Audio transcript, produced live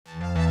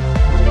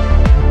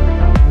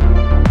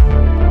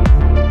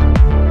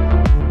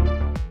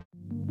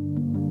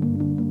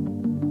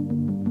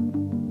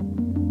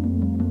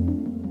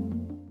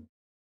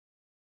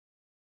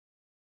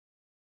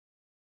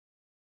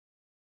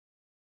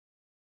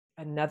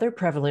Another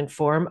prevalent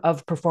form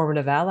of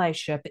performative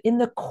allyship in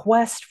the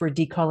quest for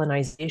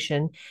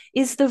decolonization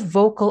is the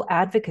vocal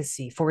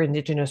advocacy for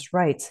Indigenous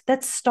rights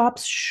that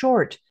stops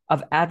short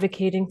of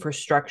advocating for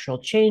structural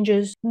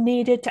changes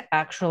needed to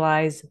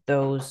actualize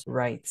those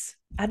rights.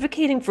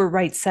 Advocating for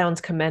rights sounds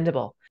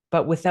commendable,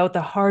 but without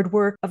the hard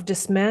work of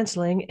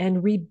dismantling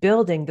and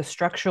rebuilding the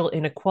structural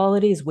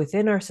inequalities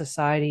within our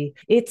society,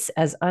 it's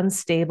as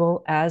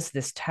unstable as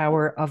this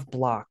tower of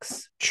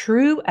blocks.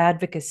 True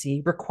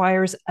advocacy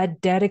requires a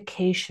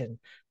dedication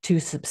to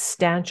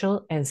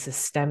substantial and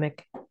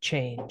systemic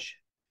change.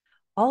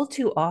 All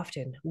too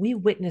often, we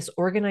witness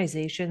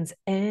organizations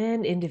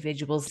and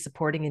individuals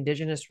supporting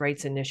Indigenous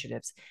rights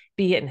initiatives,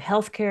 be it in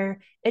healthcare,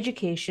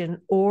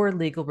 education, or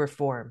legal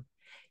reform.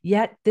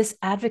 Yet, this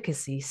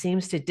advocacy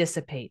seems to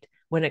dissipate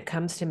when it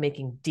comes to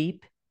making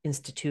deep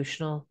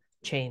institutional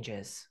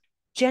changes.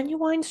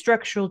 Genuine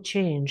structural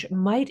change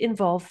might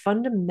involve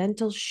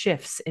fundamental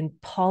shifts in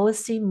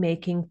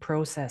policy-making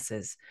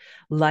processes,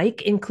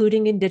 like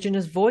including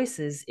Indigenous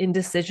voices in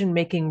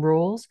decision-making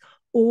roles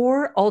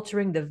or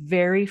altering the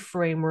very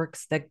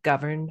frameworks that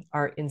govern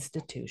our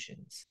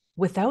institutions.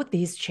 Without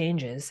these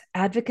changes,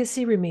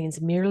 advocacy remains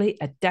merely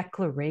a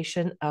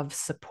declaration of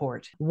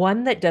support,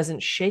 one that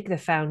doesn't shake the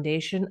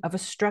foundation of a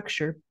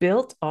structure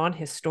built on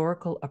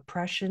historical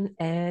oppression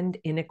and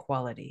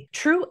inequality.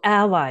 True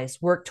allies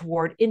work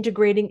toward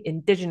integrating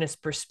Indigenous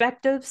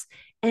perspectives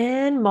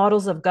and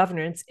models of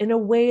governance in a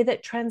way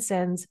that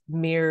transcends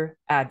mere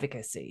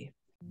advocacy.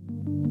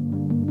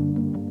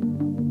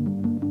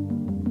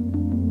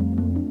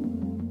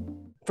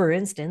 For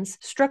instance,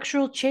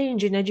 structural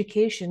change in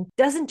education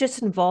doesn't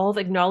just involve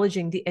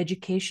acknowledging the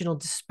educational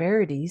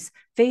disparities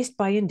faced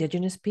by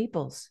Indigenous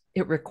peoples.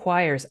 It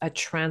requires a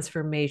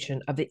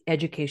transformation of the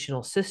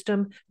educational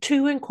system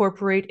to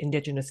incorporate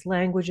Indigenous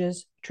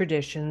languages,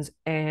 traditions,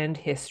 and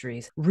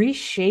histories,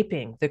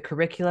 reshaping the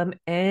curriculum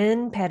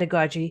and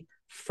pedagogy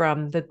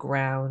from the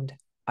ground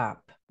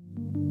up.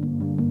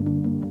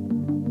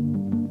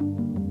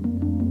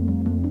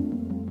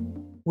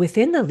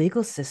 Within the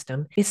legal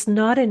system, it's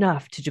not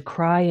enough to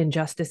decry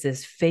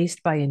injustices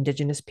faced by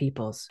Indigenous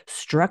peoples.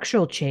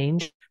 Structural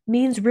change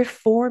means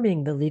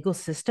reforming the legal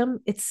system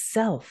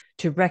itself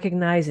to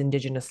recognize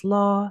Indigenous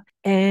law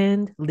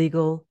and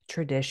legal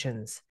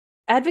traditions.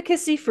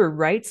 Advocacy for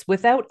rights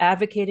without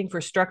advocating for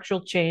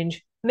structural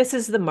change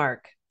misses the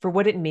mark for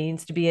what it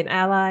means to be an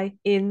ally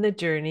in the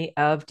journey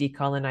of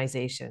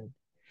decolonization.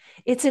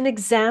 It's an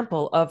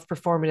example of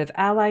performative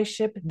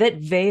allyship that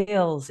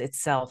veils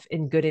itself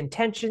in good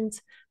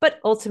intentions, but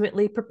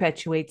ultimately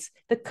perpetuates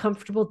the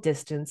comfortable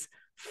distance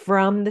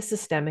from the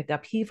systemic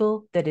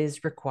upheaval that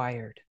is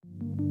required.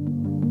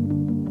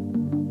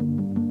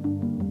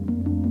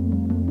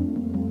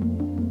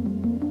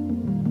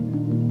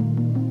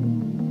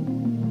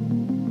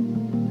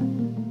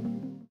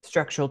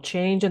 Structural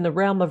change in the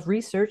realm of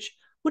research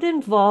would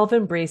involve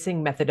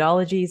embracing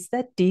methodologies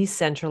that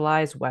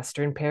decentralize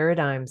Western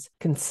paradigms,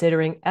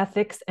 considering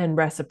ethics and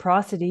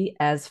reciprocity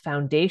as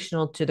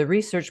foundational to the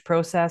research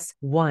process,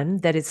 one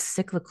that is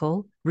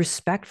cyclical,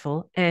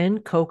 respectful,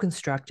 and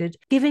co-constructed,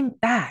 giving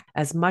back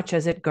as much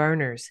as it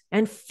garners,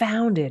 and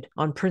founded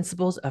on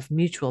principles of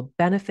mutual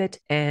benefit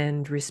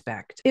and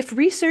respect. If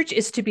research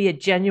is to be a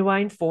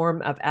genuine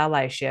form of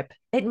allyship,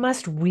 it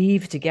must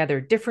weave together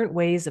different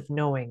ways of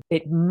knowing.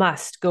 It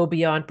must go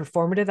beyond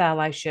performative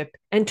allyship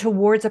and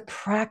towards a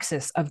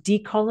praxis of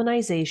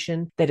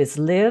decolonization that is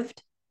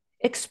lived,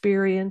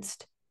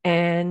 experienced,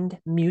 and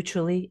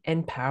mutually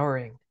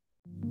empowering.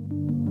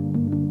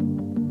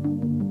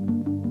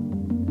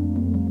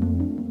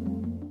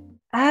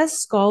 As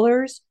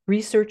scholars,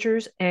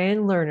 researchers,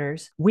 and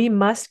learners, we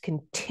must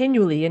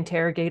continually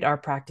interrogate our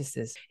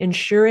practices,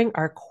 ensuring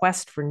our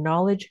quest for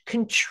knowledge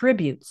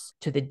contributes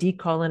to the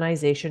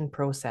decolonization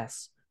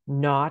process,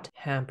 not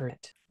hamper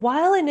it.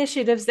 While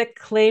initiatives that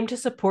claim to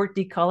support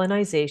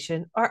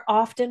decolonization are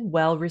often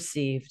well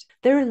received,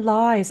 there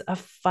lies a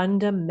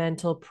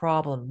fundamental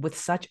problem with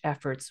such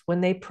efforts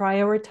when they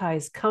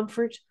prioritize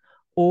comfort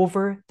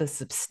over the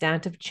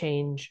substantive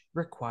change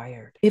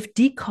required. If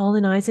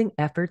decolonizing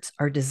efforts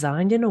are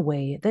designed in a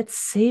way that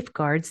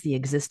safeguards the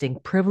existing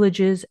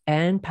privileges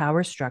and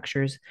power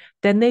structures,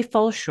 then they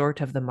fall short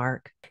of the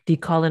mark.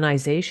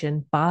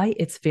 Decolonization, by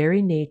its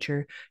very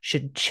nature,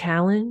 should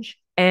challenge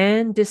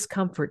and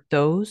discomfort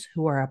those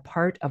who are a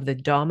part of the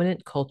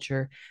dominant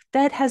culture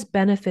that has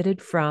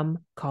benefited from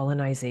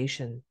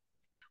colonization.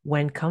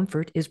 When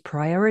comfort is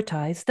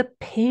prioritized, the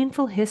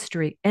painful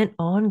history and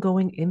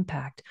ongoing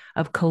impact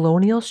of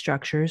colonial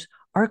structures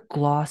are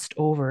glossed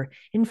over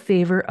in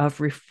favor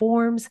of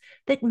reforms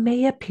that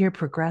may appear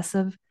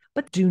progressive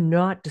but do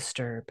not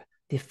disturb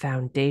the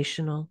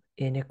foundational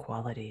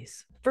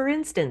inequalities. For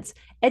instance,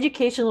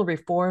 educational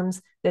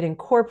reforms that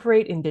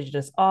incorporate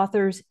Indigenous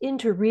authors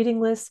into reading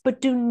lists but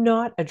do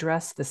not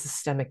address the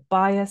systemic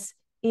bias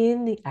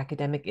in the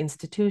academic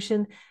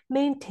institution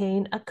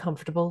maintain a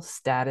comfortable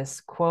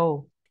status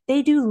quo.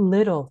 They do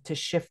little to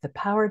shift the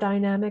power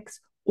dynamics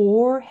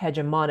or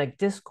hegemonic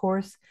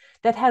discourse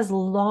that has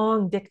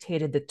long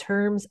dictated the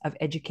terms of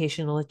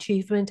educational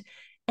achievement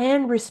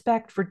and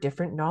respect for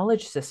different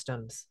knowledge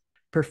systems.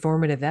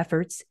 Performative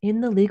efforts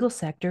in the legal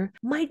sector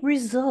might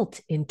result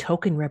in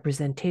token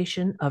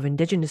representation of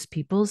Indigenous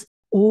peoples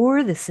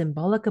or the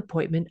symbolic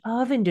appointment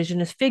of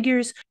Indigenous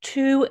figures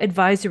to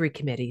advisory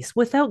committees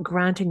without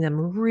granting them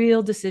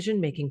real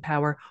decision-making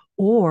power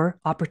or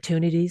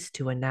opportunities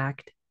to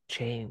enact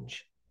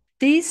change.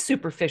 These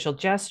superficial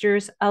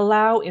gestures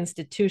allow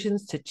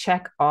institutions to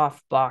check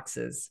off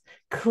boxes,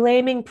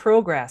 claiming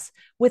progress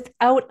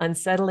without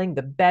unsettling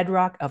the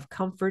bedrock of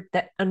comfort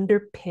that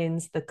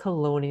underpins the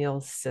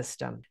colonial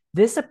system.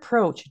 This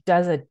approach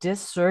does a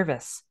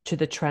disservice to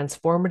the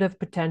transformative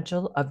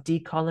potential of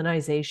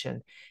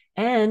decolonization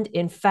and,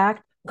 in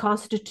fact,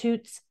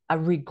 constitutes a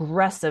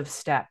regressive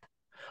step,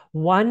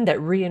 one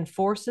that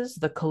reinforces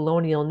the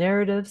colonial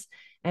narratives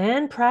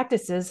and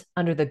practices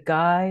under the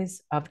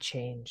guise of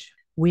change.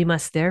 We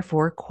must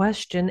therefore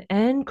question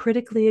and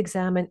critically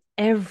examine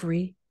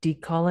every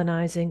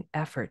decolonizing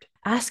effort,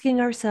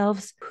 asking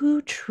ourselves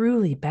who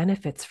truly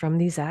benefits from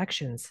these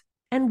actions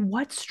and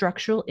what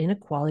structural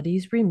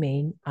inequalities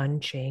remain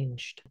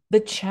unchanged.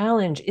 The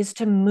challenge is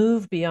to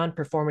move beyond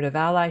performative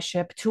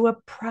allyship to a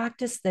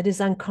practice that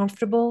is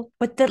uncomfortable,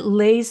 but that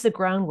lays the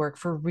groundwork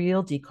for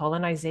real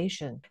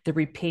decolonization, the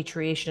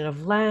repatriation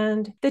of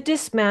land, the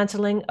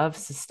dismantling of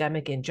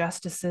systemic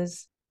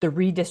injustices, the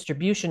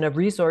redistribution of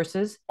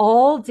resources.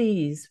 All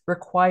these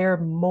require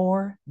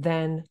more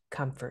than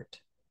comfort.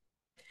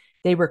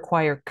 They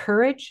require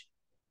courage,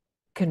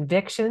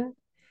 conviction,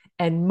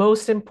 and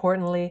most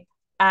importantly,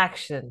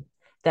 action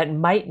that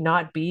might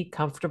not be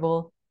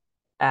comfortable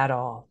at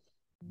all.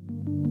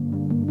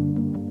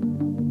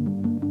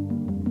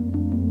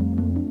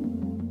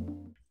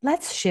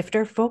 Let's shift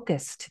our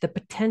focus to the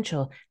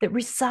potential that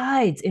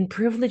resides in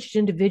privileged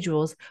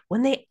individuals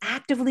when they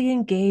actively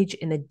engage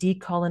in the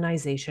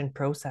decolonization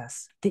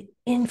process. The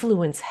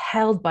influence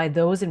held by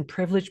those in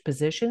privileged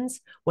positions,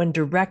 when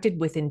directed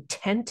with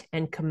intent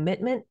and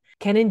commitment,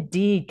 can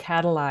indeed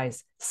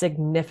catalyze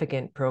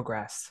significant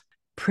progress.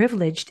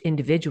 Privileged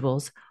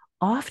individuals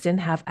often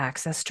have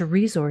access to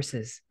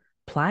resources,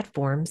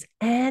 platforms,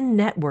 and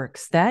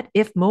networks that,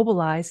 if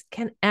mobilized,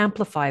 can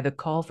amplify the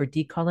call for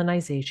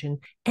decolonization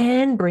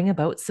and bring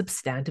about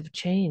substantive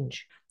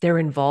change. Their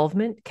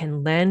involvement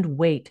can lend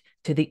weight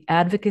to the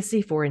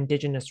advocacy for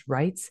Indigenous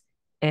rights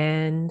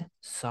and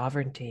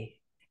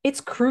sovereignty.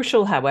 It's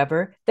crucial,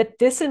 however, that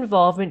this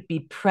involvement be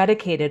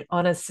predicated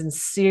on a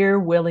sincere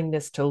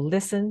willingness to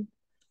listen,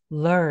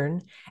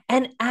 learn,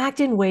 and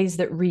act in ways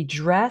that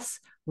redress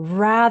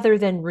rather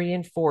than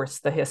reinforce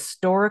the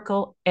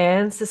historical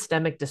and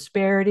systemic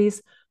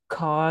disparities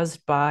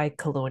caused by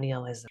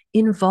colonialism.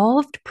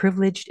 Involved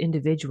privileged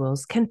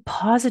individuals can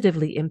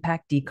positively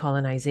impact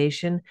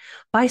decolonization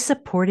by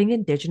supporting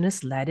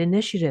Indigenous-led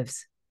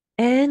initiatives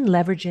and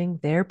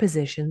leveraging their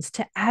positions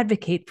to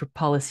advocate for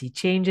policy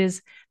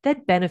changes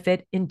that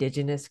benefit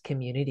Indigenous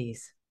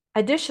communities.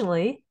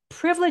 Additionally,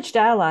 privileged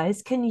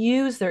allies can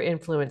use their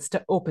influence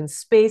to open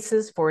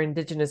spaces for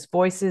Indigenous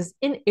voices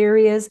in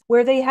areas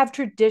where they have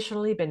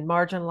traditionally been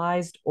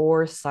marginalized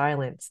or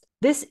silenced.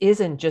 This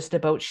isn't just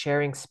about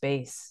sharing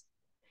space.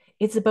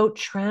 It's about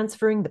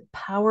transferring the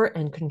power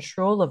and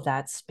control of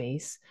that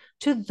space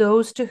to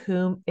those to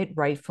whom it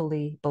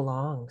rightfully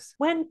belongs.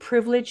 When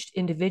privileged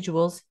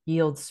individuals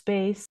yield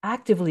space,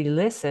 actively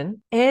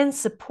listen, and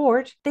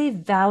support, they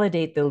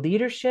validate the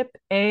leadership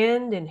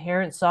and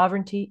inherent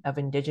sovereignty of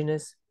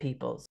Indigenous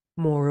peoples.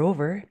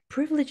 Moreover,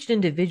 privileged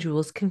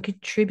individuals can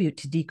contribute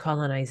to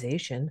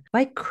decolonization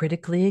by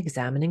critically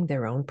examining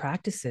their own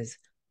practices,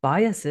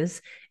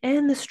 biases,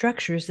 and the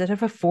structures that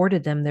have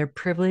afforded them their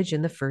privilege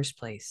in the first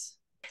place.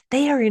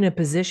 They are in a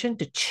position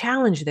to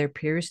challenge their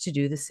peers to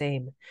do the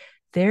same,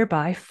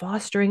 thereby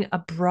fostering a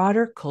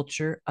broader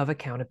culture of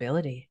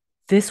accountability.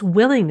 This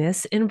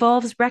willingness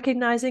involves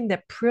recognizing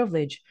that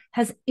privilege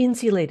has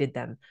insulated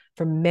them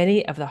from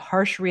many of the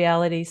harsh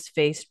realities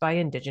faced by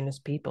Indigenous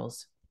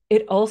peoples.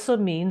 It also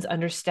means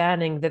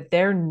understanding that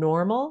their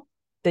normal,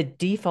 the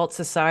default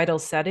societal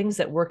settings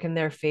that work in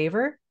their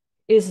favor,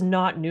 is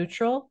not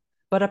neutral,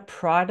 but a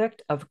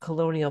product of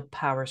colonial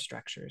power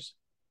structures.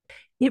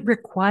 It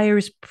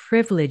requires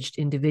privileged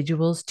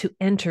individuals to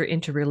enter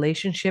into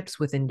relationships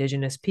with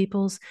Indigenous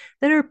peoples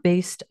that are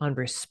based on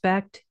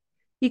respect,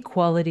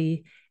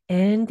 equality,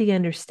 and the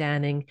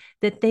understanding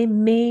that they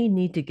may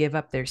need to give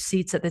up their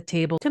seats at the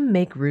table to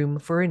make room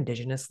for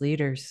Indigenous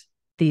leaders.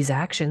 These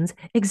actions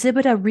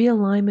exhibit a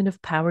realignment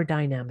of power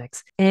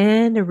dynamics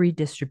and a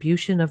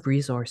redistribution of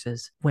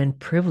resources. When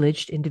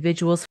privileged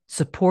individuals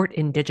support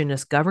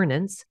Indigenous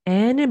governance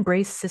and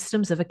embrace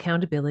systems of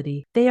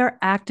accountability, they are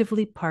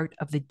actively part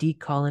of the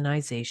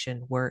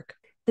decolonization work.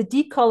 The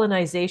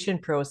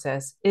decolonization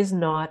process is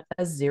not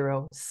a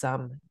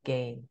zero-sum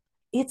game.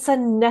 It's a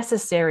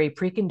necessary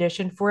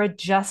precondition for a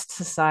just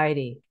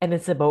society, and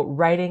it's about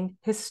righting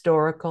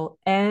historical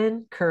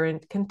and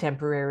current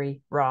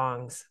contemporary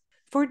wrongs.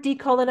 For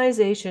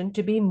decolonization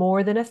to be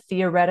more than a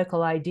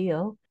theoretical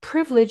ideal,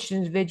 privileged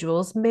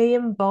individuals may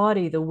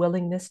embody the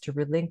willingness to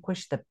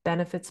relinquish the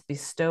benefits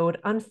bestowed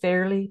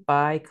unfairly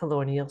by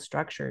colonial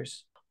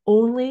structures.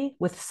 Only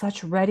with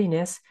such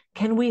readiness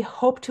can we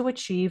hope to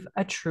achieve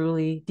a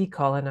truly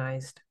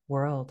decolonized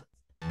world.